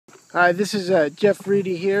Hi, this is Jeff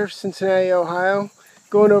Reedy here, Cincinnati, Ohio,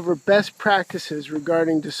 going over best practices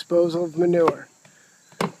regarding disposal of manure.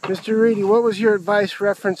 Mr. Reedy, what was your advice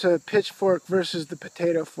reference a pitchfork versus the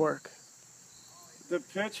potato fork? The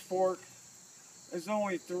pitchfork is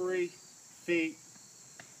only 3 feet.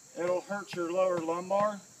 It'll hurt your lower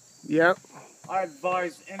lumbar. Yep. I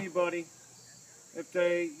advise anybody, if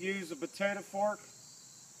they use a potato fork,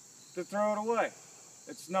 to throw it away.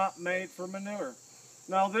 It's not made for manure.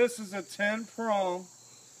 Now this is a 10-prong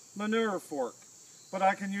manure fork, but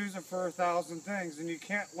I can use it for 1,000 things, and you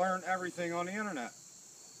can't learn everything on the internet.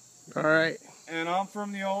 All right. And I'm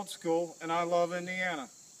from the old school, and I love Indiana.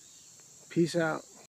 Peace out.